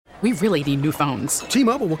we really need new phones.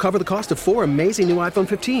 T-Mobile will cover the cost of 4 amazing new iPhone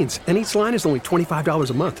 15s, and each line is only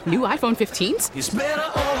 $25 a month. New iPhone 15s? It's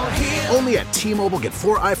better over here. Only at T-Mobile, get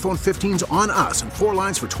 4 iPhone 15s on us and 4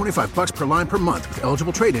 lines for $25 per line per month with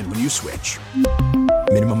eligible trade-in when you switch.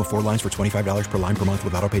 Minimum of 4 lines for $25 per line per month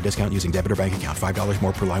with autopay discount using debit or bank account. $5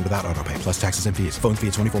 more per line without autopay, plus taxes and fees. Phone fee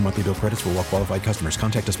at 24 monthly bill credits for well-qualified customers.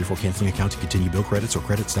 Contact us before canceling account to continue bill credits or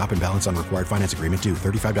credit stop and balance on required finance agreement due.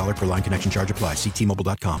 $35 per line connection charge applies. See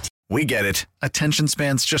T-Mobile.com. We get it. Attention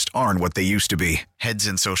spans just aren't what they used to be. Heads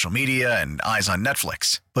in social media and eyes on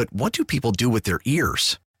Netflix. But what do people do with their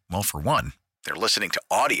ears? Well, for one, they're listening to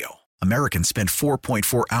audio. Americans spend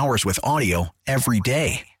 4.4 hours with audio every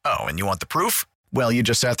day. Oh, and you want the proof? Well, you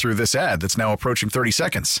just sat through this ad that's now approaching 30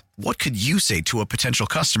 seconds. What could you say to a potential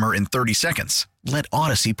customer in 30 seconds? Let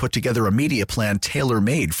Odyssey put together a media plan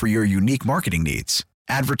tailor-made for your unique marketing needs.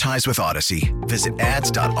 Advertise with Odyssey. Visit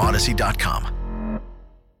ads.odyssey.com.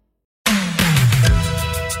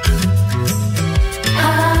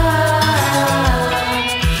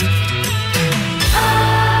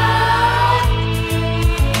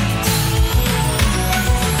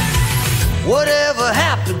 Whatever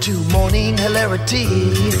happened to morning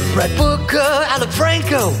hilarity? Brad Booker, Alec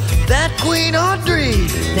Franco, that Queen Audrey.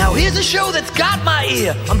 Now here's a show that's got my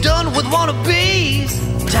ear. I'm done with wannabes.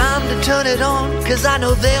 Time to turn it on, cause I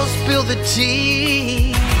know they'll spill the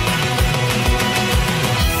tea.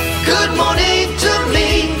 Good morning to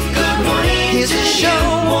me. Good morning. Here's a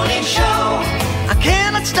show. Morning show. I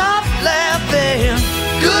cannot stop laughing.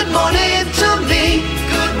 Good morning to me.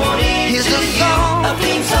 Good morning. Here's a song. A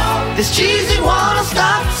theme song. This cheesy one I'll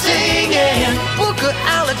stop singing. Booker,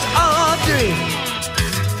 Alex, Audrey.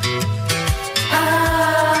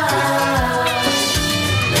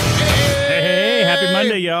 Hey, happy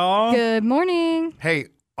Monday, y'all. Good morning. Hey,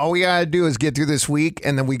 all we gotta do is get through this week,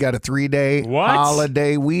 and then we got a 3-day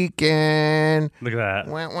holiday weekend. Look at that.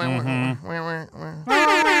 Mm-hmm.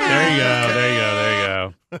 There you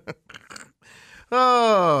go.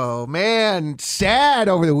 Oh, man. Sad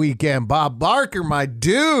over the weekend. Bob Barker, my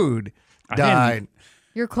dude, died.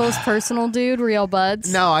 Your close personal dude, real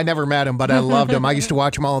buds? No, I never met him, but I loved him. I used to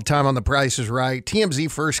watch him all the time on The Price is Right.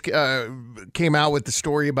 TMZ first came out with the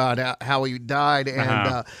story about how he died,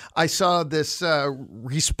 and I saw this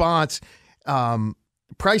response.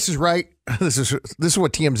 Price is Right. This is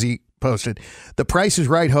what TMZ posted. The Price is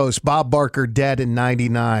Right host, Bob Barker, dead in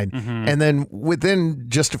 99. And then within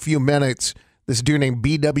just a few minutes, this dude named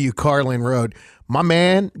B.W. Carlin wrote, my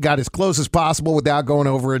man got as close as possible without going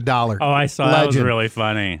over $1. Oh, I saw that. Was really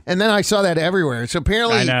funny. And then I saw that everywhere. So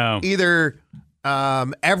apparently either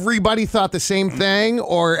everybody thought the same thing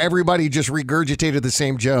or everybody just regurgitated the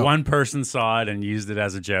same joke. One person saw it and used it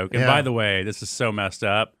as a joke. And by the way, this is so messed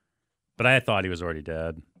up, but I thought he was already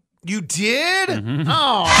dead. You did? Oh. And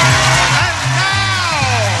now,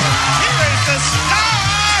 here is the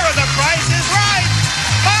star of The Price is Right,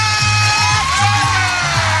 Bob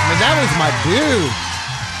Barker! I mean, that was my dude.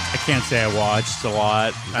 I can't say I watched a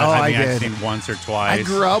lot. I think did. I've seen once or twice. I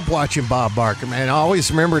grew up watching Bob Barker, man. I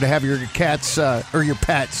always remember to have your cats or your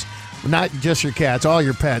pets, not just your cats, all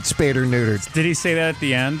your pets, spayed or neutered. Did he say that at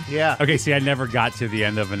the end? Yeah. Okay, see, I never got to the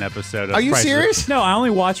end of an episode of Are you serious? No, I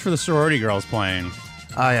only watched for the sorority girls playing.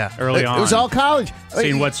 Oh, yeah. Early on. It was all college.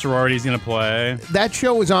 Seeing what sorority he's going to play. That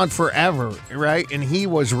show was on forever, right? And he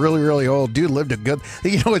was really, really old. Dude lived a good...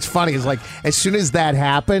 You know what's funny is, like, as soon as that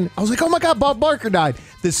happened, I was like, oh, my God, Bob Barker died.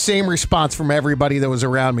 The same response from everybody that was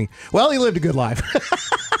around me. Well, he lived a good life.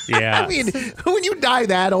 Yeah. I mean, when you die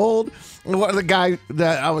that old, the guy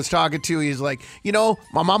that I was talking to, he's like, you know,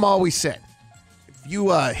 my mom always said, if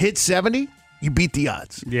you hit 70, you beat the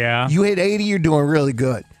odds. Yeah. You hit 80, you're doing really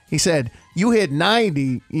good. He said, you hit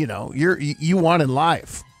 90, you know, you won in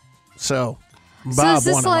life. So, Bob So is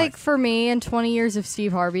this won in like life. for me in 20 years if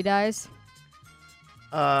Steve Harvey dies?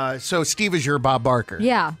 So Steve is your Bob Barker.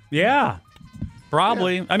 Yeah. Yeah.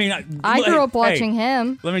 Probably. I mean, I grew up watching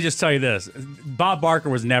him. Let me just tell you this. Bob Barker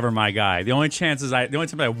was never my guy. The only time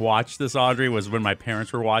I watched this, Audrey, was when my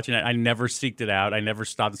parents were watching it. I never seeked it out. I never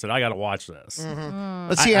stopped and said, I got to watch this.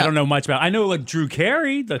 Let's see. I don't know much about it. I know like Drew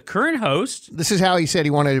Carey, the current host. This is how he said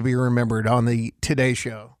he wanted to be remembered on the Today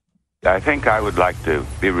Show. I think I would like to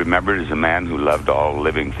be remembered as a man who loved all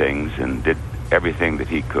living things and did everything that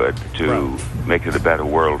he could to make it a better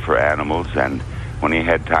world for animals and when he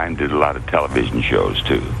had time, did a lot of television shows,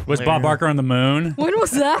 too. Was Bob Barker on the moon? When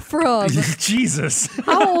was that from? Jesus.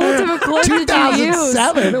 How old of a clip did you use?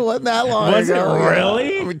 2007. It wasn't that long Was ago. it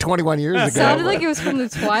really? I mean, 21 years ago. It sounded like it was from the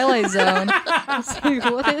Twilight Zone. I was like,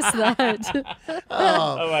 what is that?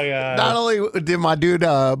 Oh, my God. Not only did my dude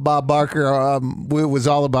Bob Barker it was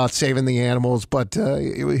all about saving the animals, but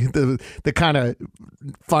the kind of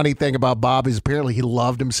funny thing about Bob is apparently he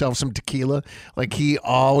loved himself some tequila. Like he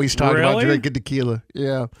always talked about drinking tequila.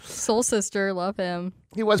 Yeah. Soul Sister, love him.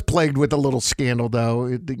 He was plagued with a little scandal, though.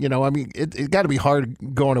 It got to be hard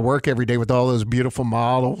going to work every day with all those beautiful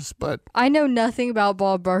models. But I know nothing about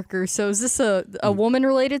Bob Barker, so is this a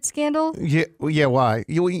woman-related scandal? yeah. Why?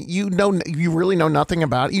 You really know nothing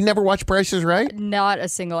about it? You never watched Price is Right? Not a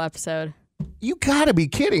single episode. You got to be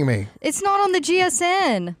kidding me. It's not on the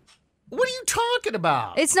GSN. What are you talking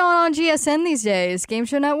about? It's not on GSN these days. Game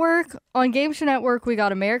Show Network. On Game Show Network, we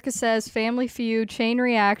got America Says, Family Feud, Chain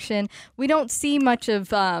Reaction. We don't see much of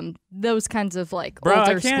those kinds of older I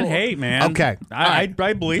can't school. hate, man. Okay. I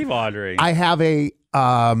believe Audrey. I have a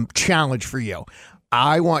challenge for you.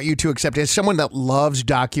 I want you to accept it. As someone that loves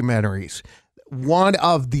documentaries, one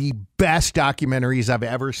of the best documentaries I've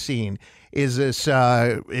ever seen is this,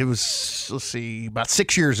 it was, let's see, about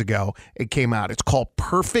 6 years ago it came out. It's called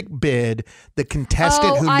Perfect Bid, the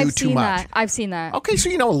contestant who knew too much. I've seen that. Okay, so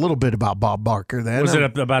you know a little bit about Bob Barker then. Was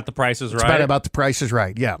it about The Price is Right? It's about The Price is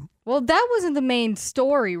Right, yeah. Well, that wasn't the main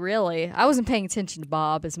story, really. I wasn't paying attention to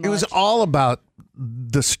Bob as much. It was all about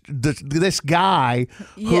this guy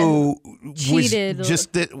who cheated. Was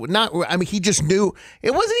just he just knew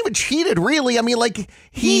it wasn't even cheated, really. I mean, like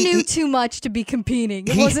he knew too much to be competing.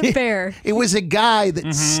 It wasn't fair. It was a guy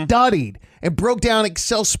that studied and broke down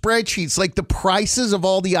Excel spreadsheets, like the prices of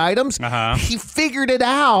all the items. He figured it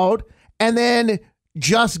out and then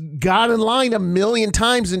just got in line a million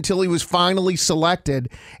times until he was finally selected.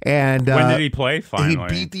 And when did he play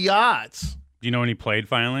finally? He beat the odds. Do you know when he played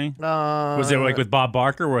finally? Was it like with Bob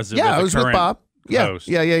Barker, or was it? Yeah, with it was with Bob. Host?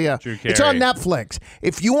 Yeah. Drew Carey. It's on Netflix.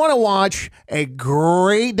 If you want to watch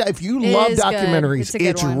if you love documentaries,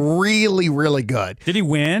 it's really, really good. Did he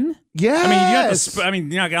win? Yeah. I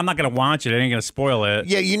mean, I'm not going to watch it. I ain't going to spoil it.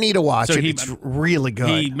 Yeah, you need to watch it. It's really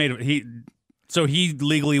good. So he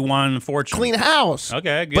legally won fortune. Clean house.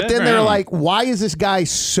 Okay, good. But then they're like, why is this guy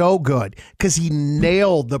so good? Because he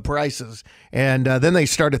nailed the prices. And then they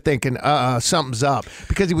started thinking, something's up.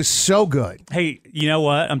 Because he was so good. Hey, you know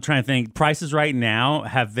what? I'm trying to think. Prices right now,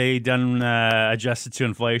 have they done adjusted to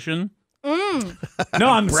inflation? No,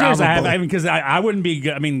 I'm serious. Because I wouldn't be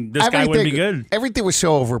good. I mean, this guy wouldn't be good. Everything was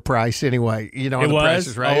so overpriced anyway. You know, it the was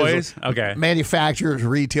prices, right? always okay. Manufacturer's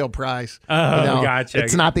retail price. Oh, gotcha.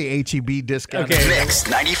 It's not the HEB discount. Okay. Mix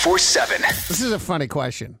 94.7. This is a funny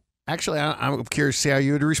question. Actually, I'm curious to see how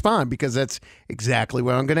you would respond because that's exactly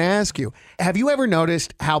what I'm going to ask you. Have you ever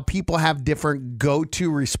noticed how people have different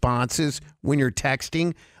go-to responses when you're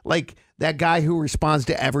texting? Like that guy who responds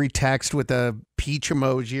to every text with a peach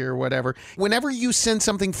emoji or whatever. Whenever you send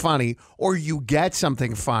something funny or you get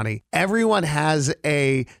something funny, everyone has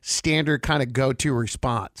a standard kind of go-to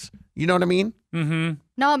response. You know what I mean? Mm-hmm.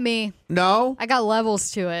 Not me. No? I got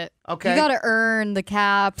levels to it. Okay. You got to earn the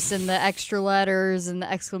caps and the extra letters and the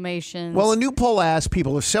exclamations. Well, a new poll asks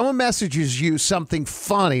people, if someone messages you something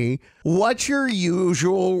funny, what's your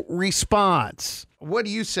usual response? What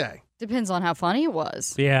do you say? Depends on how funny it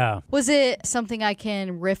was. Yeah. Was it something I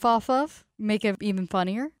can riff off of? Make it even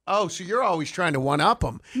funnier? Oh, so you're always trying to one-up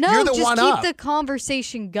them. No, you're the just one-up. keep the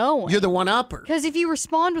conversation going. You're the one-upper. Because if you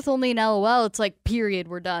respond with only an LOL, it's like, period,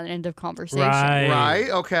 we're done, end of conversation. Right,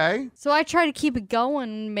 okay. So I try to keep it going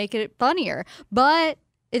and make it funnier. But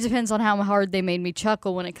it depends on how hard they made me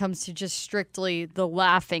chuckle when it comes to just strictly the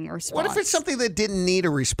laughing response. What if it's something that didn't need a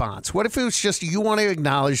response? What if it was just you want to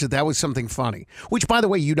acknowledge that was something funny? Which, by the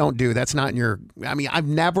way, you don't do. That's not in your... I mean, I've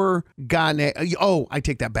never gotten... I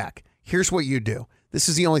take that back. Here's what you do. This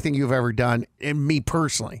is the only thing you've ever done, and me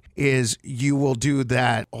personally, is you will do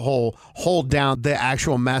that whole hold down the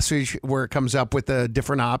actual message where it comes up with the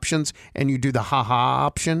different options, and you do the ha-ha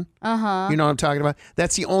option. Uh-huh. You know what I'm talking about?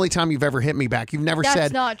 That's the only time you've ever hit me back. You've never said...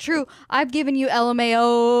 That's not true. I've given you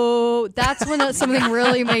LMAO. That's when something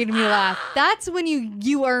really made me laugh. That's when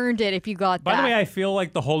you earned it if you got that. By the way, I feel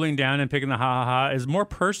like the holding down and picking the ha-ha is more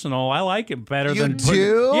personal. I like it better You than...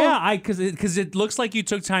 do? Yeah, because it looks like you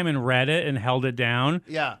took time and read it and held it down.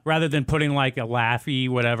 Yeah. Rather than putting like a laughy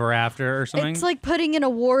whatever after or something. It's like putting an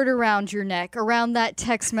award around your neck, around that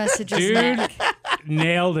text message's Dude, neck.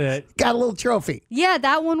 Nailed it. Got a little trophy. Yeah,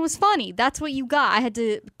 that one was funny. That's what you got. I had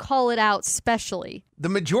to call it out specially. The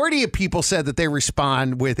majority of people said that they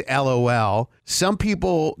respond with LOL. Some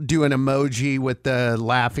people do an emoji with the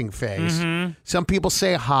laughing face. Mm-hmm. Some people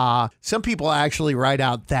say ha. Some people actually write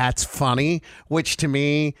out that's funny, which to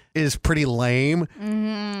me is pretty lame.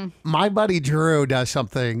 Mm-hmm. My buddy Drew does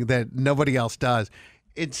something that nobody else does.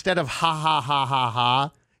 Instead of ha ha ha ha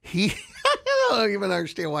ha, he I don't even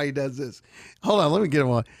understand why he does this. Hold on, let me get him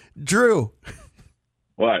on. Drew.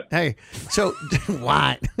 What? Hey, so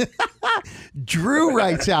what? Drew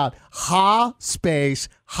writes out ha space,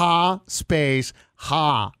 ha space,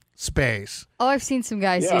 ha space. Oh, I've seen some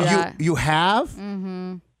guys do that. You have?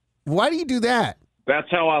 Mm-hmm. Why do you do that? That's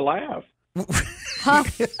how I laugh. Ha,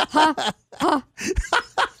 ha, ha.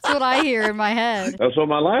 That's what I hear in my head. That's what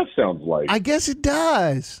my laugh sounds like. I guess it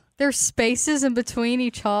does. There's spaces in between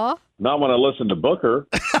each ha. Not when I listen to Booker.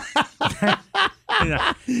 He's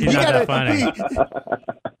not that funny.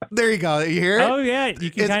 There you go. You hear it? Oh, yeah.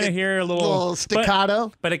 You can kind of hear a little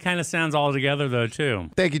staccato. But it kind of sounds all together, though, too.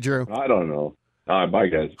 Thank you, Drew. I don't know. All right, bye,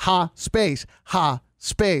 guys. Ha, space, ha,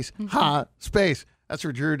 space, ha, space. That's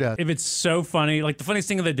what Drew does. If it's so funny, like the funniest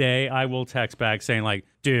thing of the day, I will text back saying, like,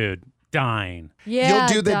 dude, dying. Yeah,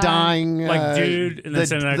 you'll do the dying, like dude, and then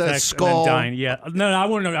send another text, skull. and then dying. Yeah, no, I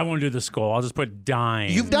won't do the skull. I'll just put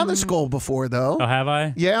dying. You've done the skull before, though. Oh, have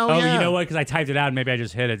I? Yeah. Oh, yeah. you know what? Because I typed it out, and maybe I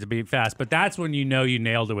just hit it to be fast. But that's when you know you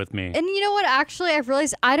nailed it with me. And you know what? Actually, I've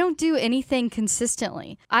realized I don't do anything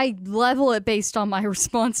consistently. I level it based on my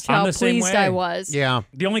response to I'm how the same pleased way. I was. Yeah.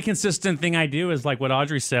 The only consistent thing I do is like what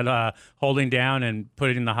Audrey said, holding down and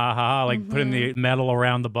putting the ha-ha-ha, like putting the metal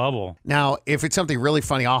around the bubble. Now, if it's something really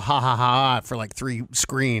funny, I'll ha-ha-ha for like 3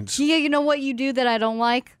 screens. Yeah, you know what you do that I don't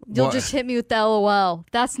like? You'll What? just hit me with the LOL.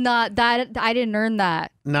 That's not that. I didn't earn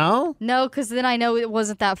that. No? No, because then I know it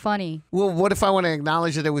wasn't that funny. Well, what if I want to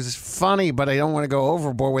acknowledge that it was funny, but I don't want to go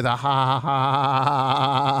overboard with a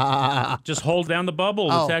ha-ha-ha? Just hold down the bubble,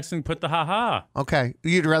 Oh. the text, and put the ha-ha. Okay.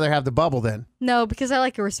 You'd rather have the bubble then. No, because I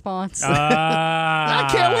like a response. I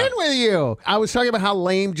can't win with you. I was talking about how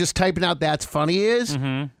lame just typing out that's funny is.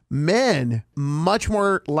 Mm-hmm. Men, much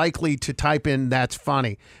more likely to type in that's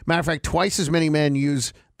funny. Matter of fact, twice as many men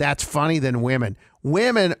use that's funny than women.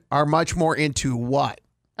 Women are much more into what?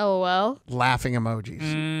 LOL. Laughing emojis.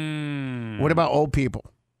 Mm. What about old people?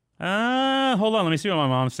 Hold on. Let me see what my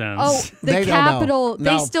mom sends. Oh, the They don't capital. know.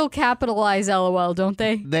 No. They still capitalize LOL, don't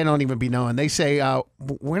they? They don't even be knowing. They say,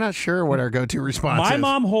 we're not sure what our go-to response My is.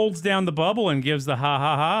 mom holds down the bubble and gives the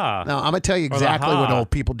ha-ha-ha. No, I'm going to tell you Or the exactly what ha. old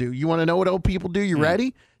people do. You want to know what old people do? You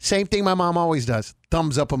ready? Same thing my mom always does.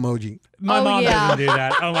 Thumbs up emoji. My Oh, mom yeah. doesn't do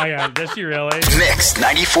that. Oh, my God. Does she really? Mix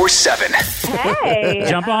 94.7. Hey.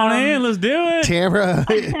 Jump on in. Let's do it. Tamara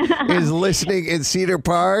is listening in Cedar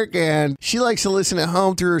Park, and she likes to listen at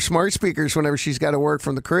home through her smart speakers whenever she's got to work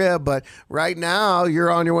from the crib. But right now, you're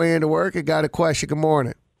on your way into work and got a question. Good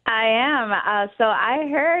morning. I am. So I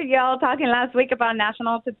heard y'all talking last week about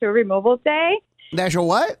National Tattoo Removal Day. National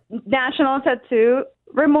what? National Tattoo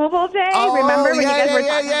Removal Day. Oh, Remember when yeah, you guys yeah, were yeah,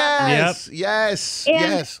 talking about that? yes. Yes, And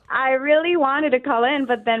yes. I really wanted to call in,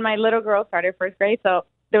 but then my little girl started first grade, so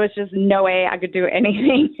there was just no way I could do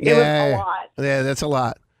anything. It was a lot. Yeah, that's a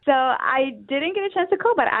lot. So I didn't get a chance to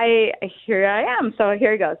call, but here I am. So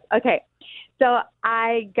here it goes. Okay. So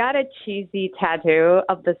I got a cheesy tattoo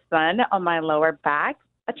of the sun on my lower back,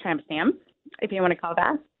 a tramp stamp, if you want to call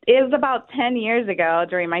that. It was about 10 years ago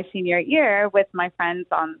during my senior year with my friends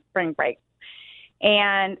on spring break.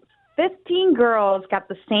 And 15 girls got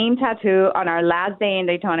the same tattoo on our last day in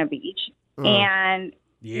Daytona Beach. And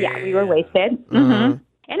yeah, we were wasted. Mm-hmm.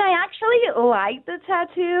 And I actually liked the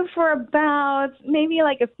tattoo for about maybe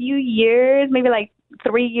like a few years, maybe like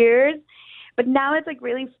 3 years. But now it's like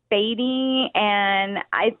really fading, and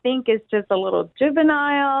I think it's just a little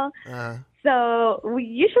juvenile. So we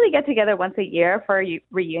usually get together once a year for a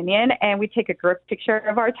reunion, and we take a group picture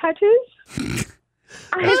of our tattoos.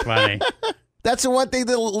 That's funny. That's the one thing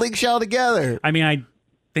that links y'all together. I mean, I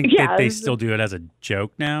think that they still do it as a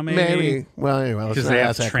joke now, maybe. Well, anyway, let's Because not they have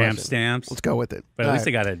ask that tramp question. stamps. Let's go with it. But at least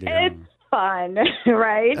they got to do it. It's fun,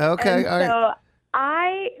 right? Okay, And all right. so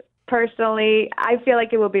I personally, I feel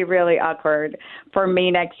like it will be really awkward for me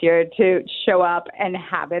next year to show up and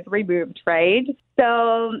have it removed, right?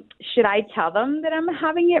 So should I tell them that I'm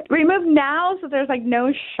having it removed now so there's like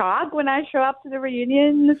no shock when I show up to the reunion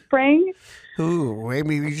in the spring? Ooh,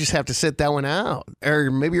 maybe you just have to sit that one out.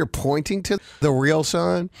 Or maybe you're pointing to the real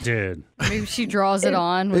son. Dude. Maybe she draws it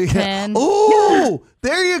on with pen. Ooh,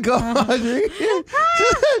 there you go, Audrey.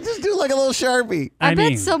 Just do like a little Sharpie. I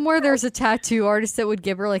bet somewhere there's a tattoo artist that would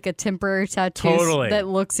give her like a temporary tattoo Totally. that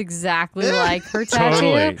looks exactly like her tattoo.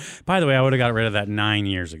 Totally. By the way, I would have got rid of that 9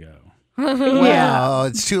 years ago. Well,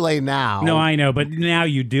 it's too late now. No, I know, but now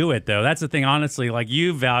you do it though. That's the thing. Honestly, like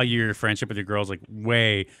you value your friendship with your girls like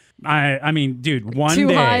way. I mean, dude, one Too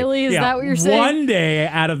day. highly? Is that what you're saying? One day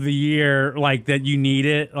out of the year, like that you need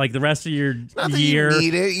it. Like the rest of your Not that year,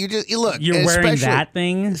 you need it. You look. You're wearing especially- that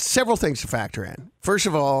thing. Several things to factor in. First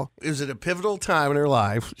of all, it was at a pivotal time in her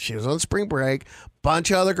life. She was on spring break.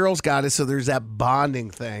 Bunch of other girls got it, so there's that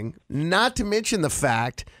bonding thing. Not to mention the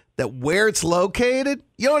fact that where it's located,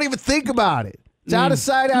 you don't even think about it. It's out of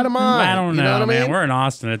sight, out of mind. I don't know, You know what man. I mean? We're in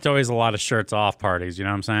Austin. It's always a lot of shirts off parties. You know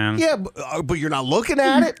what I'm saying? Yeah, but you're not looking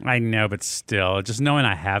at it. I know, but still, just knowing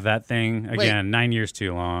I have that thing again, 9 years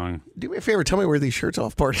too long. Do me a favor. Tell me where these shirts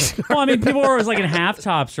off parties are. Well, I mean, people were always like in half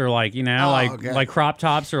tops or like, you know, okay. like crop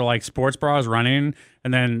tops or like sports bras running.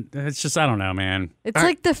 And then it's just, I don't know, man. It's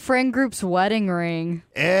like the friend group's wedding ring.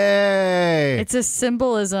 Hey. It's a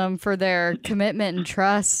symbolism for their commitment and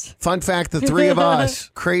trust. Fun fact, the three of us,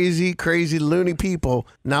 crazy, loony people,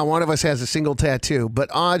 not one of us has a single tattoo. But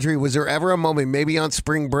Audrey, was there ever a moment, maybe on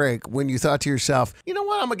spring break, when you thought to yourself, you know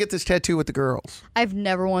what, I'm going to get this tattoo with the girls? I've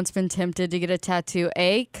never once been tempted to get a tattoo.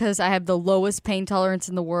 A, because I have the lowest pain tolerance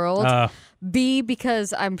in the world. B,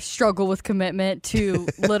 because I struggle with commitment to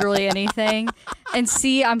literally anything. And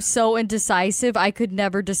C, I'm so indecisive, I could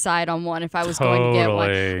never decide on one if I was going to get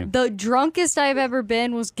one. The drunkest I've ever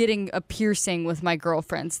been was getting a piercing with my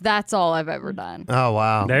girlfriends. That's all I've ever done. Oh,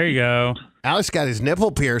 wow. There you go. Alex got his nipple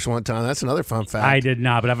pierced one time. That's another fun fact. I did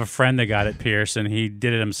not, but I have a friend that got it pierced, and he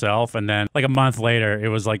did it himself. And then, like a month later, it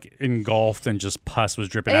was like engulfed, and just pus was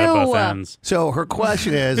dripping out of both ends. So her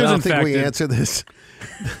question is, It I was don't think we infected. answer this.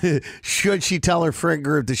 Should she tell her friend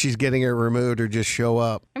group that she's getting it removed or just show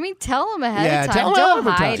up? I mean, tell them ahead Yeah, of time. tell 'em Don't ahead of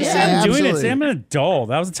hide time. it. Just Yeah, say I'm doing it. absolutely. Say I'm an adult.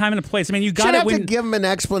 That was the time and the place. I mean, you got Should it have when to give him an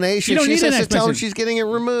explanation. You don't She need an has to tell him explanation. she's getting it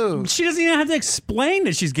removed. She doesn't even have to explain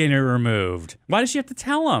that she's getting it removed. Why does she have to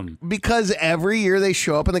tell him? Because every year they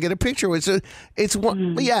show up and they get a picture. It's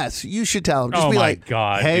one. Yes, you should tell them. Just Oh be my like,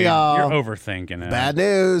 God, hey dude. y'all, You're overthinking it. bad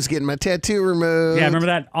news, getting my tattoo removed. Yeah, remember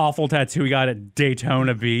that awful tattoo we got at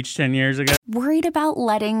Daytona Beach 10 years ago? Worried about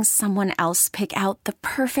letting someone else pick out the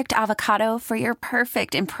perfect avocado for your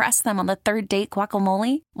perfect impress them on the third date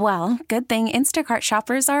guacamole? Well, good thing Instacart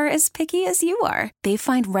shoppers are as picky as you are. They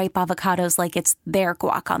find ripe avocados like it's their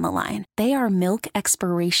guac on the line. They are milk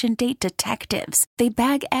expiration date detectives. They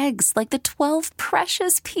bag eggs like the 12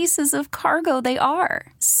 precious pieces of cargo they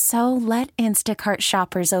are. So let Instacart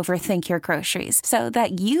shoppers overthink your groceries so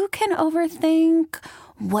that you can overthink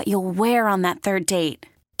what you'll wear on that third date.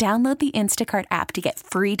 Download the Instacart app to get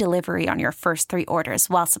free delivery on your first 3 orders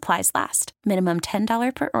while supplies last. Minimum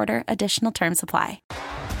 $10 per order. Additional terms apply.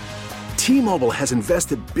 T-Mobile has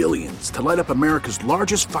invested billions to light up America's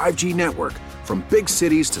largest 5G network, from big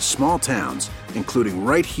cities to small towns, including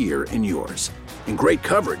right here in yours. And great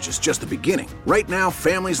coverage is just the beginning. Right now,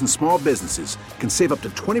 families and small businesses can save up to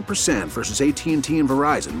 20% versus AT&T and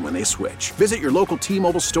Verizon when they switch. Visit your local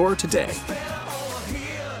T-Mobile store today.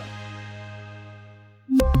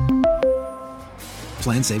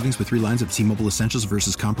 Plan savings with 3 lines of T-Mobile Essentials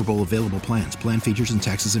versus comparable available plans. Plan features and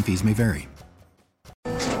taxes and fees may vary.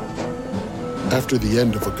 After the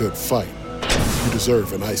end of a good fight, you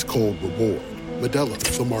deserve an ice-cold reward. Modelo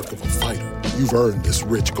is the mark of a fighter. You've earned this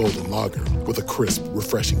rich golden lager with a crisp,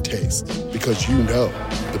 refreshing taste. Because you know,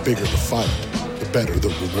 the bigger the fight, the better the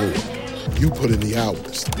reward. You put in the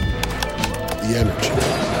hours, the energy,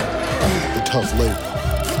 the tough labor.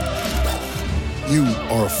 You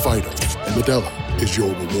are a fighter, and Modelo is your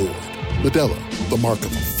reward. Modelo, the mark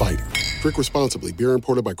of a fighter. Drink responsibly. Beer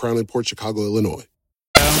imported by Crown Imports, Chicago, Illinois.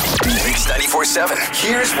 Mix 94.7.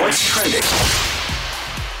 Here's what's trending.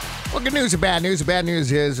 Well, good news and bad news. The bad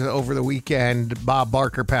news is over the weekend, Bob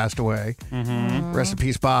Barker passed away. Mm-hmm. Rest in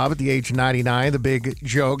peace, Bob, at the age of 99. The big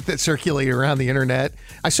joke that circulated around the internet.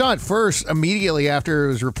 I saw it first immediately after it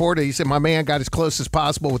was reported. He said, my man got as close as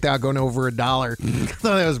possible without going over $1. I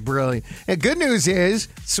thought that was brilliant. And good news is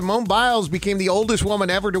Simone Biles became the oldest woman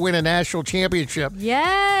ever to win a national championship.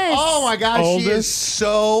 Yes. Oh, my gosh. She is so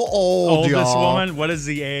old, Oldest y'all. woman? What is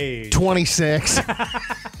the age? 26.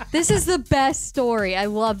 This is the best story. I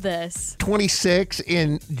love this. 26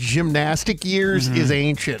 in gymnastic years is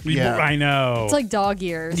ancient. Yeah, I know. It's like dog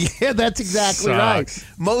years. Yeah, that's exactly right.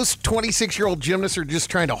 Most 26-year-old gymnasts are just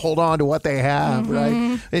trying to hold on to what they have,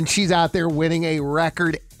 right? And she's out there winning a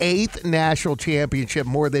record 8th national championship,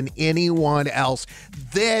 more than anyone else.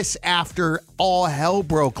 This after all hell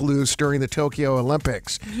broke loose during the Tokyo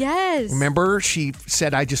Olympics. Yes. Remember, she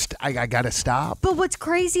said, I got to stop. But what's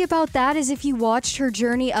crazy about that is if you watched her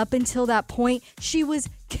journey up until that point, she was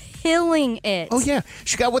killing it. Oh, yeah.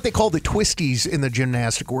 She got what they call the twisties in the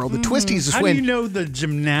gymnastic world. The twisties is How when... do you know the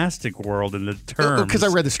gymnastic world and the terms? Because I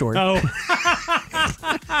read the story. Oh.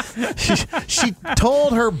 she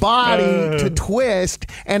told her body to twist,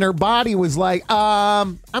 and her body was like,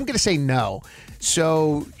 I'm going to say no.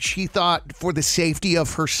 So she thought for the safety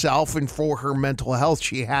of herself and for her mental health,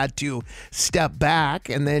 she had to step back.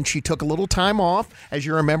 And then she took a little time off. As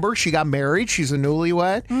you remember, she got married. She's a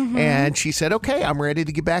newlywed. And she said, okay, I'm ready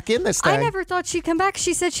to get back in this thing. I never thought she'd come back.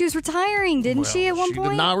 She said she was retiring, didn't she, at one point? She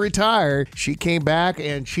did not retire. She came back,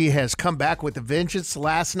 and she has come back with a vengeance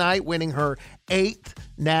last night, winning her 8th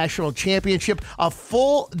national championship, a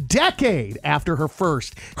full decade after her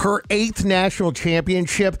first. Her 8th national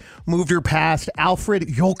championship moved her past Alfred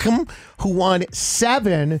Joachim, who won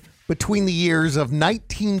 7 between the years of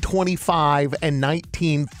 1925 and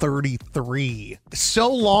 1933.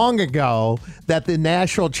 So long ago that the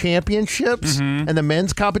national championships and the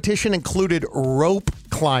men's competition included rope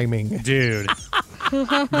climbing. Dude.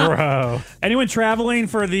 Bro. Anyone traveling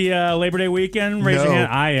for the Labor Day weekend? Raise your hand.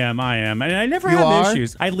 I am. And I never have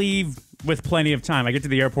issues. I leave with plenty of time. I get to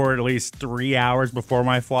the airport at least 3 hours before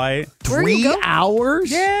my flight. 3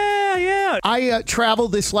 hours? Yeah. I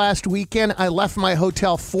traveled this last weekend. I left my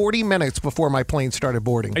hotel 40 minutes before my plane started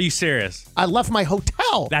boarding. Are you serious? I left my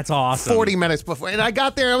hotel. That's awesome. 40 minutes before. And I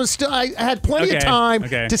got there. I had plenty of time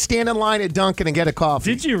to stand in line at Dunkin' and get a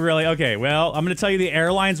coffee. Did you really? Okay, well, I'm going to tell you the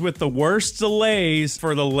airlines with the worst delays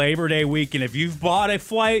for the Labor Day weekend. If you've bought a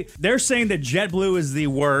flight, they're saying that JetBlue is the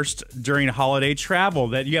worst during holiday travel,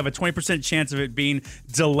 that you have a 20% chance of it being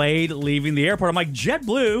delayed leaving the airport. I'm like,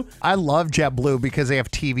 JetBlue? I love JetBlue because they have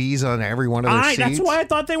TVs on every one of their seats. That's why I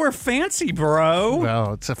thought they were fancy, bro.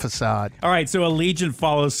 Well, it's a facade. All right, so Allegiant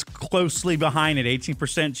follows closely behind it,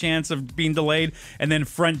 18% chance of being delayed, and then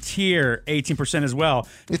Frontier, 18% as well.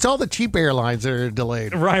 It's all the cheap airlines that are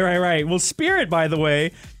delayed. Right. Well, Spirit, by the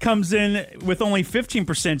way, comes in with only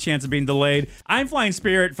 15% chance of being delayed. I'm flying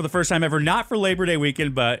Spirit for the first time ever, not for Labor Day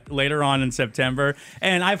weekend, but later on in September,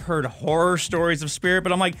 and I've heard horror stories of Spirit,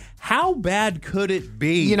 but I'm like, how bad could it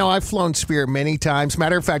be? You know, I've flown Spirit many times.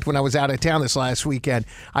 Matter of fact, when I was out of town this last weekend,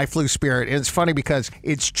 I flew Spirit. And it's funny because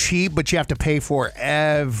it's cheap, but you have to pay for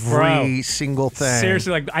every single thing.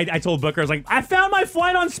 Seriously, like I told Booker, I was like, I found my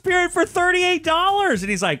flight on Spirit for $38. And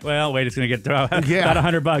he's like, well, wait, it's going to get about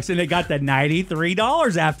 $100. And it got the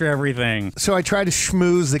 $93 after everything. So I tried to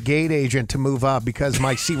schmooze the gate agent to move up because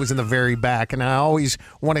my seat was in the very back. And I always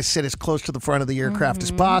want to sit as close to the front of the aircraft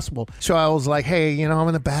as possible. So I was like, hey, you know, I'm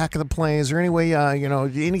in the back of the plane. Is there any way,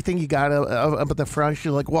 anything you got up at the front?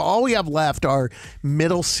 She's like, well, all we have left are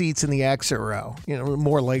middle seats in the exit row,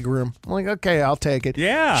 more leg room. I'm like, okay, I'll take it.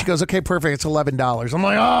 Yeah. She goes, okay, perfect. It's $11. I'm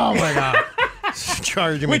like, oh my God.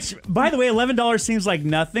 Charging me. Which, by the way, $11 seems like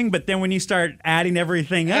nothing, but then when you start adding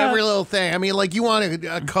everything up. Every little thing. I mean, like you want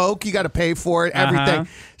a Coke, you got to pay for it, everything.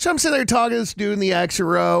 So I'm sitting there talking to this dude in the exit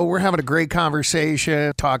row. We're having a great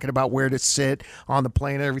conversation, talking about where to sit on the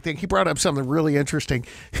plane and everything. He brought up something really interesting,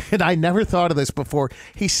 and I never thought of this before.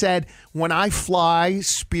 He said, when I fly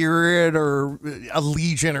Spirit or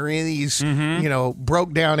Allegiant or any of these,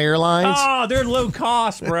 broke down airlines. Oh, they're low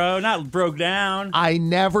cost, bro. Not broke down. I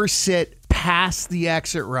never sit past the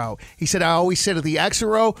exit row. He said, I always sit at the exit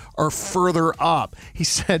row or further up. He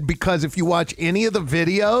said, because if you watch any of the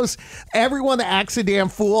videos, everyone that acts a damn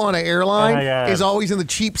fool on an airline is always in the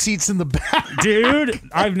cheap seats in the back. Dude,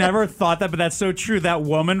 I've never thought that, but that's so true. That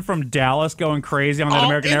woman from Dallas going crazy on that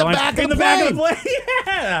American Airlines. In the back of the plane.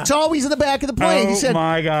 Yeah. It's always in the back of the plane. He said,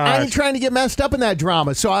 my gosh. I ain't trying to get messed up in that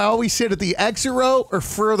drama, so I always sit at the exit row or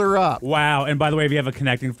further up. Wow. And by the way, if you have a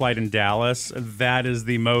connecting flight in Dallas, that is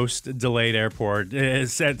the most delayed airport.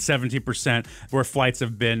 It's at 70% where flights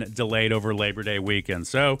have been delayed over Labor Day weekend.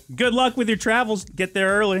 So good luck with your travels. Get there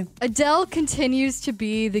early. Adele continues to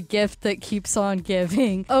be the gift that keeps on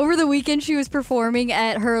giving. Over the weekend, she was performing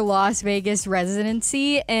at her Las Vegas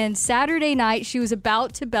residency, and Saturday night, she was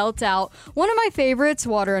about to belt out one of my favorites,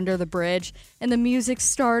 Water Under the Bridge, and the music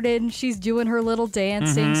started, and she's doing her little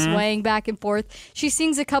dancing, swaying back and forth. She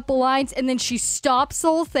sings a couple lines, and then she stops the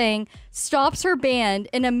whole thing, stops her band,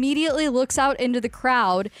 and immediately looks out into the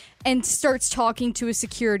crowd and starts talking to a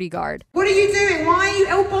security guard. What are you doing? Why are you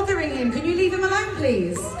all bothering him? Can you leave him alone,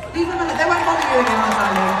 please? Leave him alone. They won't bother you again, my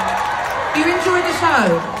darling. You enjoy the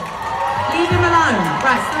show. Leave him alone.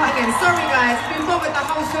 Right, start again. Sorry, guys. Been bothered the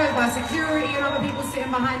whole show by security and other people sitting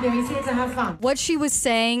behind him. He's here to have fun. What she was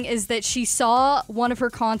saying is that she saw one of her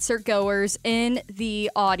concert goers in the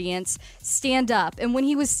audience stand up. And when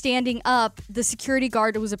he was standing up, the security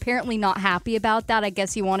guard was apparently not happy about that. I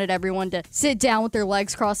guess he wanted everyone to sit down with their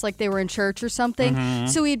legs crossed like they were in church or something. Mm-hmm.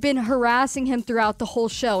 So he had been harassing him throughout the whole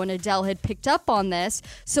show, and Adele had picked up on this.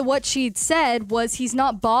 So what she'd said was, he's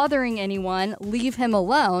not bothering anyone, leave him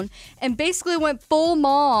alone. And basically went full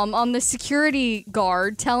mom on the security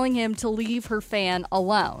guard, telling him to leave her fan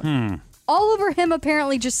alone. All over him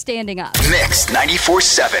apparently just standing up. Mix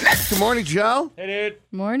 94.7. Good morning, Joe. Hey, dude.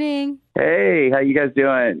 Morning. Hey, how you guys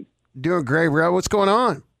doing? Doing great, bro. What's going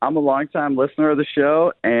on? I'm a longtime listener of the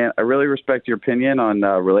show, and I really respect your opinion on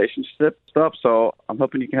relationship stuff, so I'm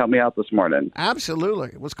hoping you can help me out this morning.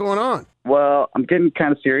 Absolutely. What's going on? Well, I'm getting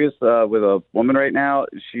kind of serious with a woman right now.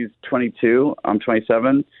 She's 22. I'm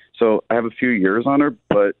 27, so I have a few years on her,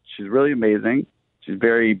 but she's really amazing. She's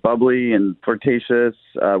very bubbly and flirtatious,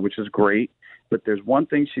 which is great. But there's one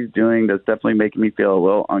thing she's doing that's definitely making me feel a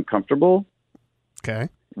little uncomfortable. Okay.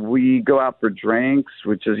 We go out for drinks,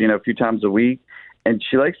 which is, a few times a week. And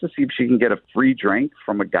she likes to see if she can get a free drink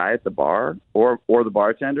from a guy at the bar or the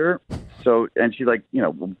bartender. So, and she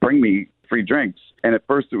will bring me free drinks. And at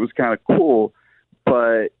first it was kind of cool,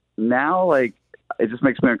 but now it just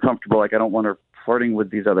makes me uncomfortable. I don't want her flirting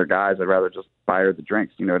with these other guys. I'd rather just buy her the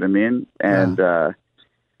drinks. You know what I mean? And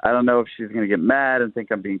I don't know if she's going to get mad and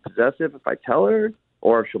think I'm being possessive if I tell her,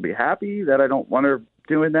 or if she'll be happy that I don't want her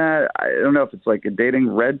doing that. I don't know if it's like a dating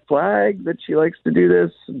red flag that she likes to do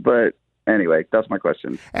this, but anyway, that's my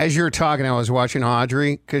question. As you were talking, I was watching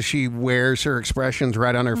Audrey because she wears her expressions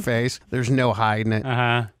right on her face. There's no hiding it.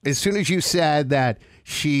 As soon as you said that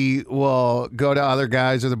she will go to other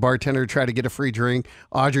guys or the bartender to try to get a free drink,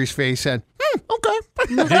 Audrey's face said, okay.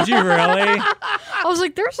 Did you really? I was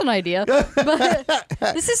like, there's an idea. But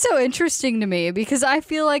this is so interesting to me because I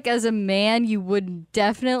feel like as a man, you would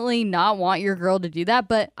definitely not want your girl to do that.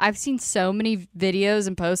 But I've seen so many videos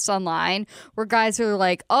and posts online where guys are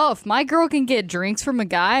like, oh, if my girl can get drinks from a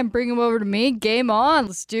guy and bring him over to me, game on,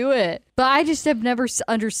 let's do it. But I just have never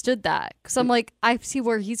understood that because I'm like, I see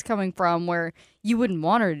where he's coming from, where you wouldn't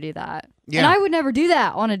want her to do that. Yeah. And I would never do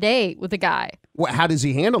that on a date with a guy. How does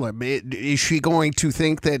he handle it? Is she going to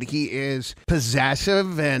think that he is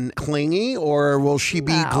possessive and clingy, or will she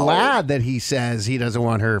be glad that he says he doesn't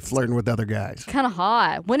want her flirting with other guys? Kind of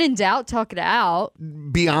hot. When in doubt, talk it out.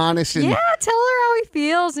 Be honest. And tell her how he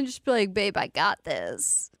feels and just be like, babe, I got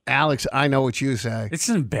this. Alex, I know what you say. It's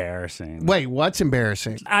embarrassing. Wait, what's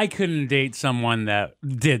embarrassing? I couldn't date someone that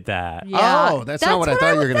did that. Yeah, oh, that's not what I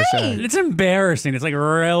thought you were going to say. It's embarrassing. It's like,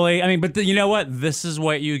 really? I mean, but you know what? This is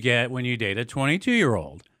what you get when you date a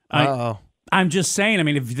 22-year-old. I'm just saying, I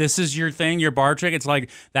mean, if this is your thing, your bar trick, it's like,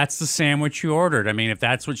 that's the sandwich you ordered. I mean, if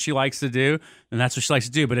that's what she likes to do, then that's what she likes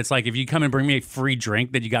to do. But it's like, if you come and bring me a free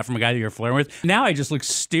drink that you got from a guy that you're flirting with, now I just look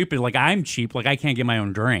stupid. Like, I'm cheap. Like, I can't get my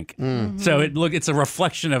own drink. So it's a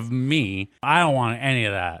reflection of me. I don't want any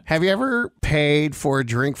of that. Have you ever paid for a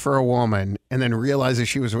drink for a woman and then realized that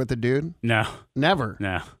she was with a dude? No. Never?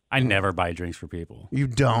 No. I never buy drinks for people. You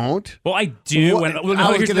don't? Well, I do. I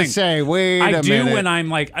was going to say, wait a minute. I do when I'm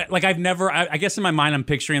like I've never, I guess in my mind I'm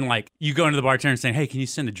picturing like you going to the bartender and saying, hey, can you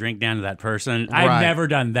send a drink down to that person? Right. I've never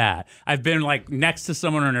done that. I've been like next to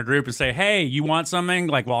someone in a group and say, hey, you want something?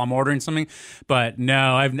 Like while I'm ordering something. But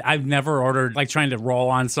no, I've never ordered, like trying to roll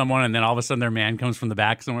on someone and then all of a sudden their man comes from the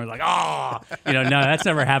back somewhere like, oh, no, that's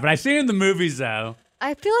never happened. I've seen it in the movies though.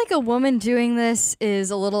 I feel like a woman doing this is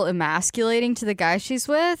a little emasculating to the guy she's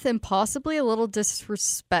with and possibly a little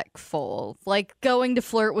disrespectful. Like going to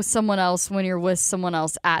flirt with someone else when you're with someone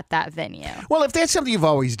else at that venue. Well, if that's something you've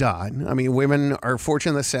always done, I mean, women are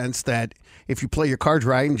fortunate in the sense that if you play your cards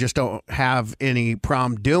right and just don't have any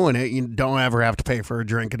problem doing it, you don't ever have to pay for a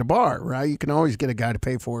drink at a bar, right? You can always get a guy to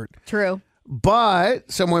pay for it. True.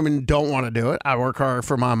 But some women don't want to do it. I work hard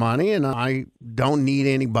for my money and I don't need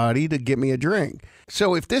anybody to get me a drink.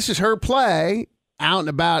 So if this is her play out and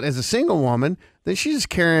about as a single woman, then she's just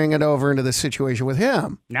carrying it over into the situation with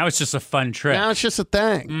him. Now it's just a fun trip. Now it's just a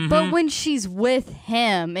thing. Mm-hmm. But when she's with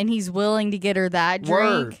him and he's willing to get her that drink.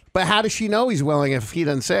 Word. But how does she know he's willing if he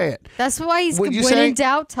doesn't say it? That's why he's Would you when say? in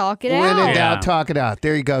doubt, talk it out. When in doubt, talk it out.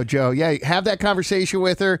 There you go, Joe. Yeah, have that conversation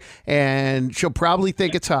with her and she'll probably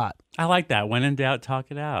think it's hot. I like that. When in doubt, talk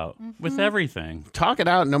it out with everything. Talk it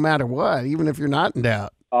out no matter what, even if you're not in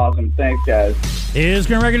doubt. Awesome. Thanks, guys. His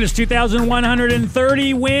current record is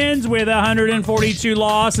 2,130 wins with 142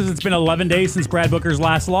 losses. It's been 11 days since Brad Booker's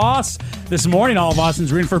last loss. This morning, all of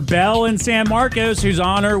Austin's rooting for Belle in San Marcos, who's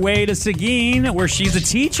on her way to Seguin, where she's a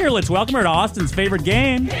teacher. Let's welcome her to Austin's favorite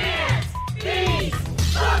game. Hey,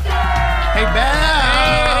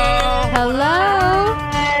 Belle. Hello.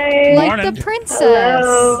 Hi. Like Morning. the princess.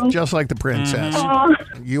 Hello. Just like the princess. Aw.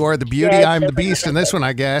 You are the beauty, Yes, I'm the definitely. beast in this one,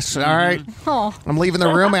 I guess. All right. Oh. I'm leaving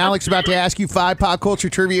the room. Alex is about to ask you 5 pop culture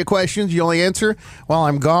trivia questions. You only answer while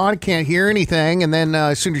I'm gone. Can't hear anything. And then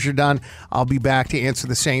as soon as you're done, I'll be back to answer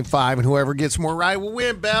the same 5. And whoever gets more right will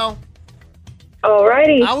win, Belle.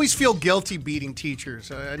 Alrighty. I always feel guilty beating teachers.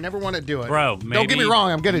 I never want to do it. Bro, Don't maybe- get me wrong.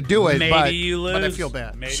 I'm going to do it. Maybe but, you lose. But I feel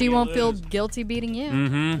bad. Maybe She you won't feel lose. guilty beating you.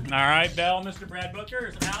 Mm-hmm. All right, Belle, Mr. Brad Booker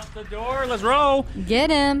is out the door. Let's roll. Get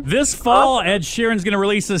him. This fall, Ed Sheeran's going to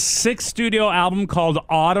release a 6th studio album called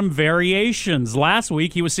Autumn Variations. Last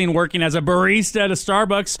week, he was seen working as a barista at a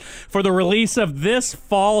Starbucks for the release of this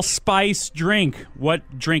fall spice drink.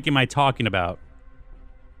 What drink am I talking about?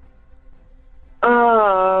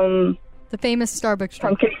 The famous Starbucks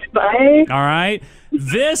drink. Pumpkin spice. All right.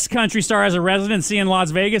 This country star has a residency in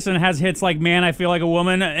Las Vegas and has hits like Man, I Feel Like a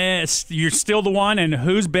Woman, You're Still the One, and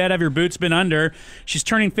Whose Bed Have Your Boots Been Under? She's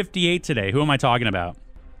turning 58 today. Who am I talking about?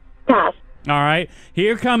 Pass. All right.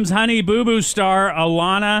 Here comes Honey Boo Boo star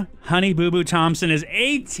Alana Honey Boo Boo Thompson is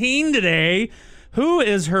 18 today. Who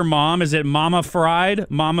is her mom? Is it Mama Fried,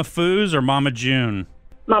 Mama Foos, or Mama June?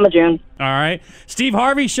 Mama June. All right. Steve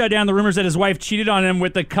Harvey shut down the rumors that his wife cheated on him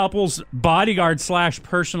with the couple's bodyguard /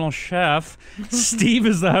 personal chef. Steve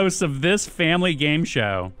is the host of this family game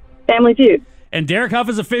show. Family Feud. And Derek Huff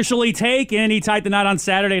is officially taken. He tied the knot on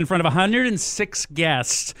Saturday in front of 106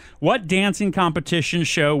 guests. What dancing competition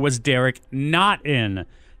show was Derek not in?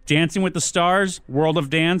 Dancing with the Stars, World of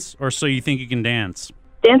Dance, or So You Think You Can Dance?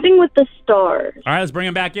 Dancing with the Stars. All right, let's bring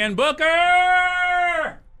him back in.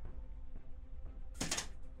 Booker!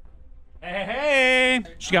 Hey.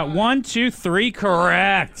 She got 1, 2, 3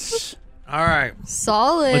 correct. All right.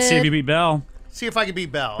 Solid. Let's see if you beat Belle. See if I can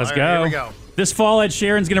beat Belle. Let's All go. right, here we go. This fall, Ed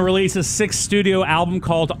Sheeran's going to release a 6th studio album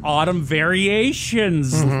called Autumn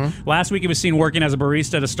Variations. Mm-hmm. Last week, he was seen working as a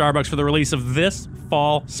barista at a Starbucks for the release of this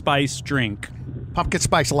fall spice drink. Pumpkin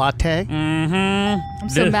spice latte. Mm-hmm. I'm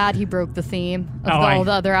so mad he broke the theme of Oh, all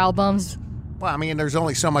the other albums. Well, I mean, there's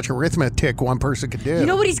only so much arithmetic one person could do. You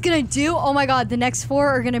know what he's going to do? Oh, my God. The next 4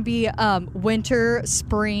 are going to be winter,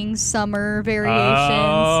 spring, summer variations.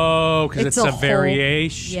 Oh, because it's a whole-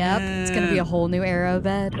 variation. Yep. It's going to be a whole new era of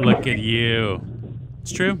Ed. Look at you.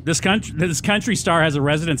 It's true. This country star has a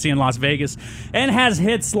residency in Las Vegas and has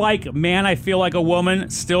hits like Man, I Feel Like a Woman,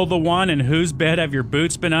 Still the One, and Whose Bed Have Your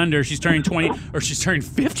Boots Been Under? She's turning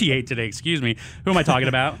 58 today, excuse me. Who am I talking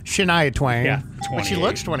about? Shania Twain. Yeah, But she 28.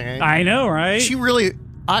 looks 28. I know, right? She really,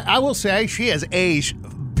 I will say, she has aged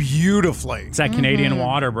beautifully. It's that Canadian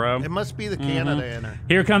water, bro. It must be the Canada in her.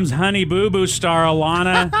 Here comes Honey Boo Boo star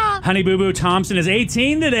Alana Honey Boo Boo Thompson is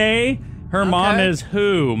 18 today. Her mom is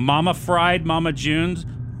who? Mama Fried, Mama June's,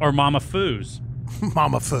 or Mama Foos?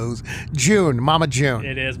 Mama Foos. Mama June.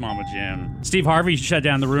 It is Mama June. Steve Harvey shut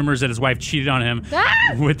down the rumors that his wife cheated on him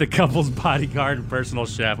with the couple's bodyguard and personal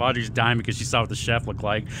chef. Audrey's dying because she saw what the chef looked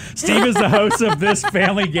like. Steve is the host of this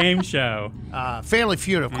family game show. Family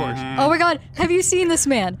Feud, of course. Oh, my God. Have you seen this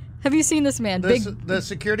man? The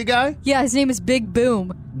security guy? Yeah, his name is Big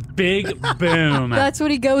Boom. Big Boom. That's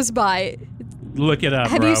what he goes by. Look it up,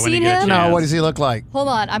 Have bro. you when seen get a him? No, chance. what does he look like? Hold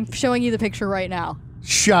on. I'm showing you the picture right now.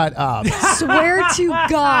 Shut up. Swear to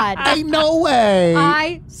God. Ain't no way.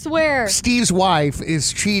 I swear. Steve's wife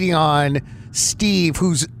is cheating on Steve,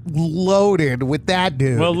 who's loaded with that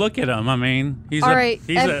dude. Well, look at him. I mean, he's All right.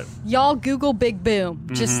 He's y'all Google Big Boom.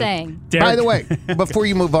 Just saying. By the way, before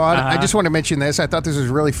you move on, I Uh-huh. just want to mention this. I thought this was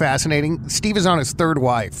really fascinating. Steve is on his 3rd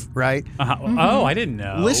wife, right? Oh, I didn't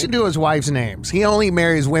know. Listen to his wife's names. He only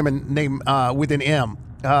marries women named with an M.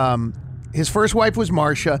 His first wife was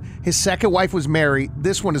Marcia. His second wife was Mary.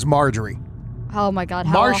 This one is Marjorie. Oh, my God.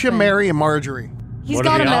 How Marcia, often? Mary, and Marjorie. He's What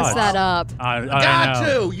got are to the mess odds? that up. I Got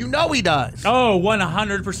know. to. You know he does. Oh,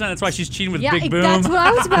 100%. That's why she's cheating with Yeah, Big Boom. that's what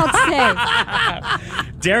I was about to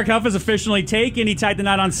say. Derek Huff is officially taken. He tied the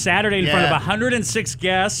knot on Saturday in front of Yeah. 106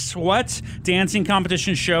 guests. What dancing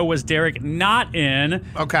competition show was Derek not in?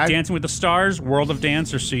 Okay. Dancing with the Stars, World of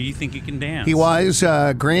Dance, or So You Think You Can Dance? He was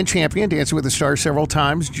grand champion, Dancing with the Stars several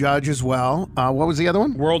times, judge as well. What was the other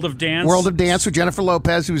one? World of Dance. World of Dance with Jennifer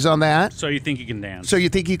Lopez, who was on that. So You Think You Can Dance. So You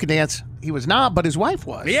Think You Can Dance? he was not, but his wife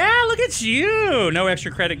was. Yeah, look at you. No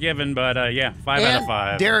extra credit given, but 5 out of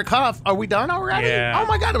 5. Derek Huff, are we done already? Yeah. Oh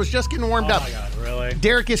my God, it was just getting warmed up. Oh my God, really?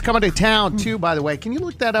 Derek is coming to town too, by the way. Can you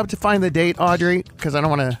look that up to find the date, Audrey? Because I don't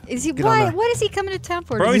want to. Is he? What is he coming to town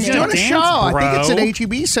for? Bro, Does he's he doing a dance, show. I think it's bro.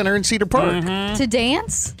 at HEB Center in Cedar Park. to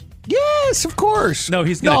dance? Yes, of course. No,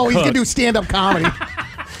 he's gonna he's cook. gonna do stand-up comedy.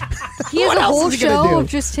 He has What a else whole is he gonna show do? of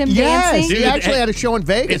just him Yes, dancing. he actually had a show in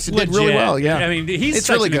Vegas. It did really legit. well. Yeah, I mean, he's it's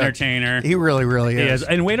such really an good. entertainer. He really He is. is.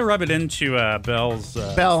 And way to rub it into Belle's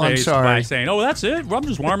Belle, I'm face sorry. by saying, "Oh, that's it. Well, I'm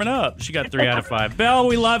just warming up." She got 3 out of 5. Belle,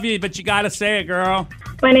 we love you, but you got to say it, girl.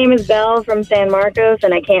 My name is Belle from San Marcos,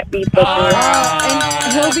 and I can't be so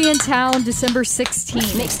And he'll be in town December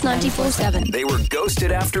 16th. Mix 94.7. They were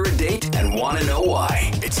ghosted after a date and want to know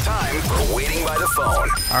why. It's time for Waiting by the Phone.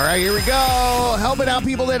 All right, here we go. Helping out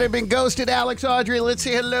people that have been ghosted. Alex, Audrey, let's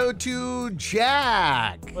say hello to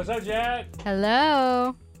Jack. What's up, Jack?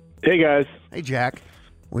 Hello. Hey, guys. Hey, Jack.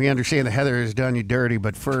 We understand that Heather has done you dirty,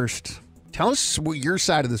 but first, tell us your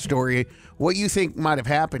side of the story, what you think might have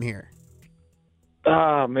happened here.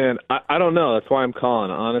 Oh, man, I don't know. That's why I'm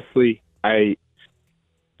calling. Honestly, I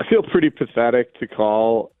feel pretty pathetic to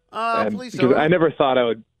call. Please because don't. I never thought I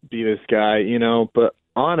would be this guy, but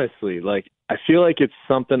honestly, I feel like it's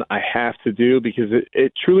something I have to do because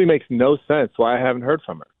it truly makes no sense why I haven't heard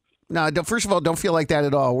from her. No, first of all, don't feel like that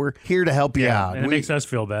at all. We're here to help you out. And it makes us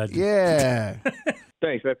feel bad. Yeah.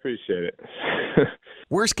 Thanks, I appreciate it.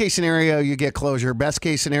 Worst case scenario, you get closure. Best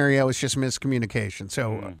case scenario, it's just miscommunication.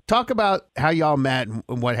 So talk about how y'all met and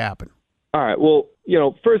what happened. All right, well,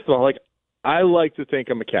 first of all, I like to think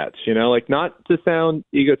I'm a catch, not to sound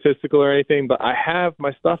egotistical or anything, but I have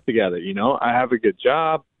my stuff together, I have a good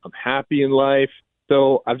job. I'm happy in life.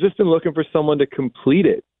 So I've just been looking for someone to complete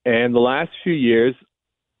it. And the last few years,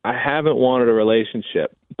 I haven't wanted a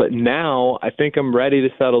relationship. But now I think I'm ready to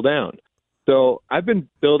settle down. So I've been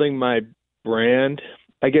building my brand,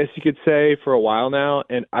 I guess you could say, for a while now.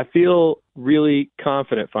 And I feel really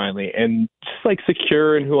confident finally and just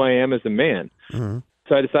secure in who I am as a man. Mm-hmm.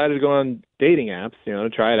 So I decided to go on dating apps, to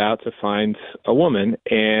try it out to find a woman.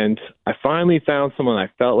 And I finally found someone I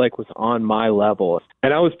felt like was on my level.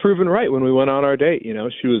 And I was proven right when we went on our date.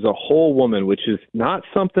 She was a whole woman, which is not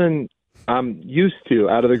something I'm used to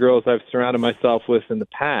out of the girls I've surrounded myself with in the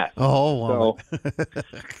past. Oh,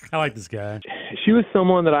 I like this guy. She was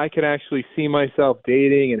someone that I could actually see myself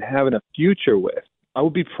dating and having a future with. I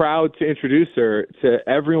would be proud to introduce her to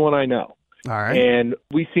everyone I know. All right. And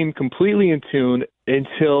we seemed completely in tune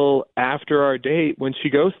until after our date when she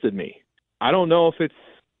ghosted me. I don't know if it's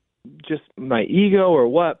just my ego or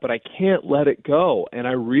what, but I can't let it go. And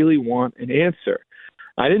I really want an answer.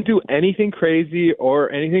 I didn't do anything crazy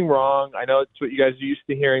or anything wrong. I know it's what you guys are used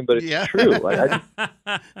to hearing, but it's true.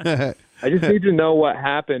 I just need to know what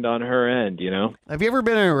happened on her end, Have you ever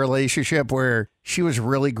been in a relationship where she was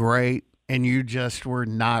really great and you just were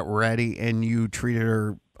not ready and you treated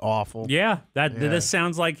her awful? Yeah, this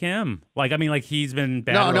sounds like him. He's been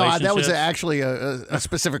bad. No, relationships. that was actually a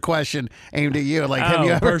specific question aimed at you. Have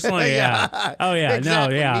you ever personally? Yeah. Oh yeah,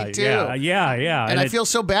 exactly. no, yeah, Me too. yeah. And I feel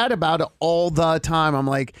so bad about it all the time. I'm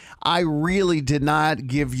like, I really did not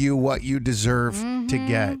give you what you deserve to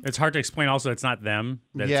get. It's hard to explain. Also, it's not them.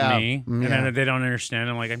 That's me. And then they don't understand.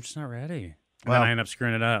 I'm like, I'm just not ready. And then I end up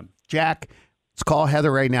screwing it up. Jack, let's call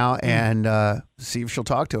Heather right now and see if she'll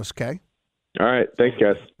talk to us. Okay. All right. Thanks,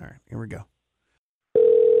 guys. All right. Here we go.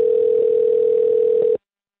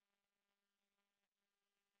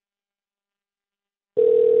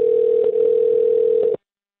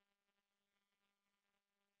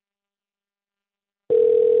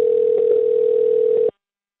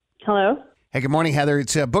 Hello? Hey, good morning, Heather.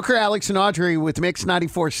 It's Booker, Alex, and Audrey with Mix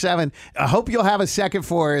 94.7. I hope you'll have a second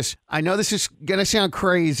for us. I know this is going to sound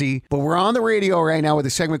crazy, but we're on the radio right now with a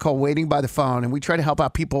segment called Waiting by the Phone, and we try to help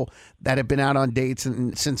out people that have been out on dates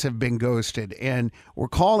and since have been ghosted. And we're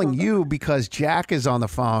calling you because Jack is on the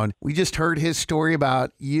phone. We just heard his story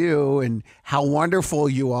about you and how wonderful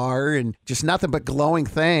you are and just nothing but glowing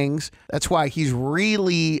things. That's why he's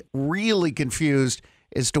really, really confused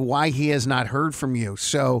as to why he has not heard from you.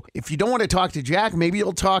 So if you don't want to talk to Jack, maybe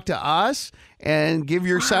you'll talk to us and give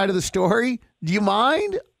your side of the story. Do you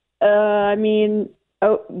mind? Yeah,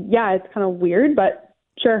 it's kind of weird, but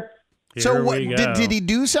sure. So what, did he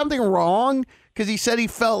do something wrong? Because he said he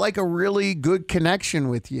felt like a really good connection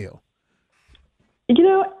with you.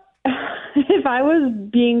 If I was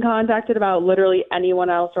being contacted about literally anyone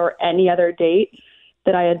else or any other date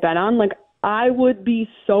that I had been on, I would be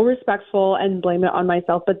so respectful and blame it on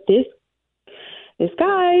myself. But this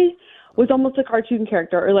guy was almost a cartoon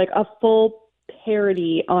character or a full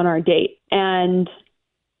parody on our date. And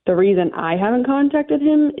the reason I haven't contacted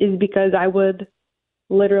him is because I would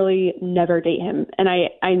literally never date him. And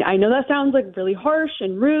I know that sounds like really harsh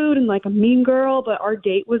and rude and like a mean girl, but our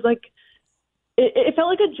date was like, it felt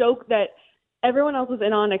like a joke that everyone else was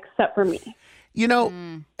in on except for me. You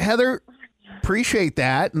know, Heather, appreciate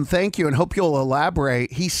that and thank you and hope you'll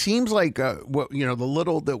elaborate. He seems like, the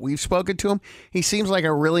little that we've spoken to him, he seems like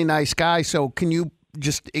a really nice guy. So can you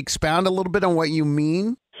just expound a little bit on what you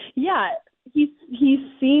mean? Yeah, he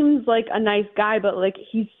seems like a nice guy, but like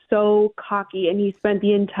he's so cocky and he spent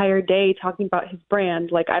the entire day talking about his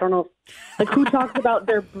brand. Like, I don't know, like who talks about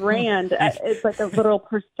their brand? It's like a little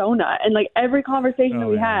persona. And like every conversation that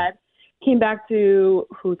we had came back to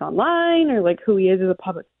who's online or like who he is as a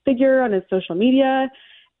public figure on his social media.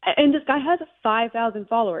 And this guy has 5,000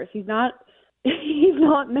 followers. He's not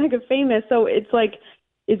mega famous. So it's like,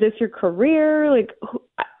 is this your career? Like,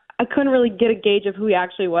 I couldn't really get a gauge of who he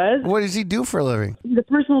actually was. What does he do for a living? He's a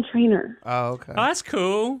personal trainer. Oh, okay. Oh, that's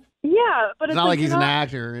cool. Yeah, but it's not like he's an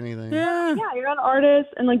actor or anything. Yeah, you're an artist,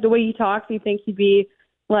 and like the way he talks, you think he'd be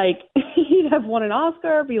like he'd have won an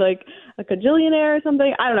Oscar, be like a cajillionaire or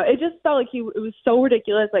something. I don't know. It just felt like it was so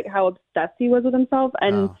ridiculous, like how obsessed he was with himself.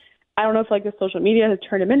 And I don't know if like the social media has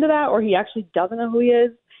turned him into that, or he actually doesn't know who he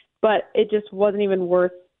is. But it just wasn't even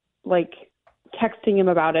worth like texting him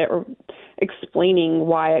about it or explaining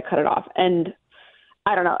why I cut it off. And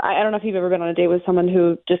I don't know. I don't know if you've ever been on a date with someone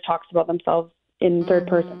who just talks about themselves in third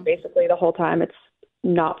person basically the whole time. It's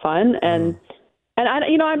not fun. And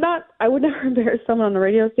I would never embarrass someone on the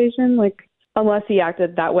radio station, like unless he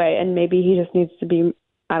acted that way. And maybe he just needs to be,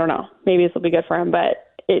 I don't know, maybe this will be good for him, but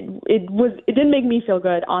it didn't make me feel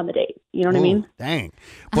good on the date. You know what I mean? Dang.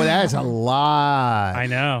 Boy, that is a lot. I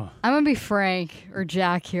know. I'm going to be Frank or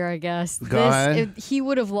Jack here, I guess. Go ahead. He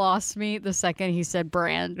would have lost me the second he said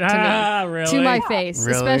brand to me. Really? To my face.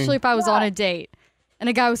 Really? Especially if I was on a date and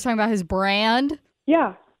a guy was talking about his brand.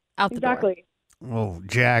 Yeah. Out the door. Oh,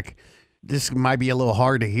 Jack, this might be a little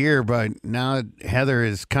hard to hear, but now Heather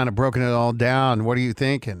has kind of broken it all down. What are you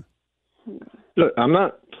thinking? Look, I'm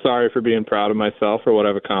not sorry for being proud of myself or what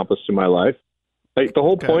I've accomplished in my life. Like the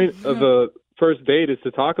whole point of a first date is to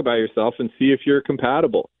talk about yourself and see if you're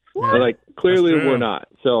compatible. And, like clearly we're not.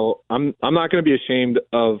 So I'm not going to be ashamed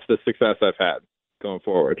of the success I've had going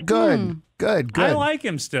forward. Good. I like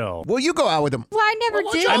him still. Well, you go out with him. Well, I never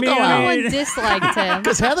did. y'all go No out? one disliked him.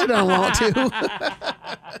 Because Heather don't want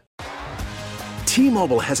to.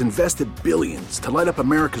 T-Mobile has invested billions to light up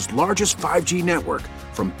America's largest 5G network,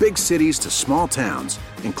 from big cities to small towns,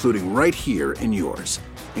 including right here in yours.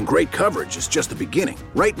 And great coverage is just the beginning.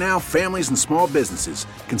 Right now, families and small businesses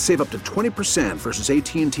can save up to 20% versus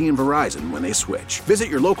AT&T and Verizon when they switch. Visit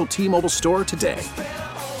your local T-Mobile store today.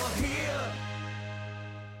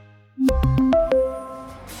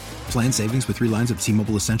 Plan savings with 3 lines of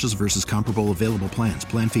T-Mobile Essentials versus comparable available plans.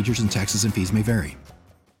 Plan features and taxes and fees may vary.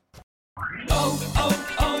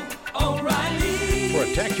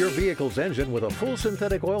 Protect your vehicle's engine with a full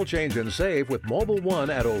synthetic oil change and save with Mobile One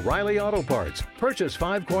at O'Reilly Auto Parts. Purchase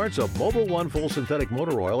 5 quarts of Mobile One full synthetic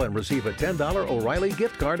motor oil and receive a $10 O'Reilly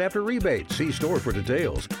gift card after rebate. See store for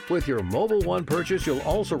details. With your Mobile One purchase, you'll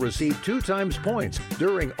also receive 2 times points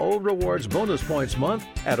during O Rewards Bonus Points Month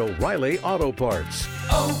at O'Reilly Auto Parts.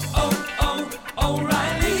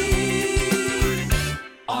 O'Reilly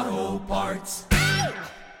Auto Parts.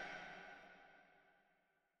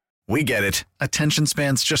 We get it. Attention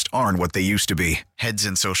spans just aren't what they used to be. Heads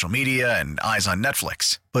in social media and eyes on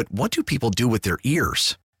Netflix. But what do people do with their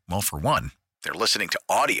ears? Well, for one, they're listening to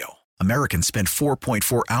audio. Americans spend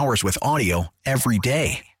 4.4 hours with audio every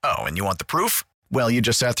day. Oh, and you want the proof? Well, you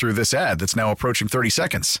just sat through this ad that's now approaching 30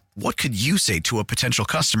 seconds. What could you say to a potential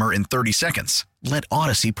customer in 30 seconds? Let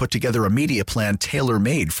Odyssey put together a media plan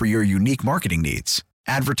tailor-made for your unique marketing needs.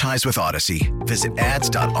 Advertise with Odyssey. Visit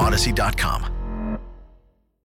ads.odyssey.com.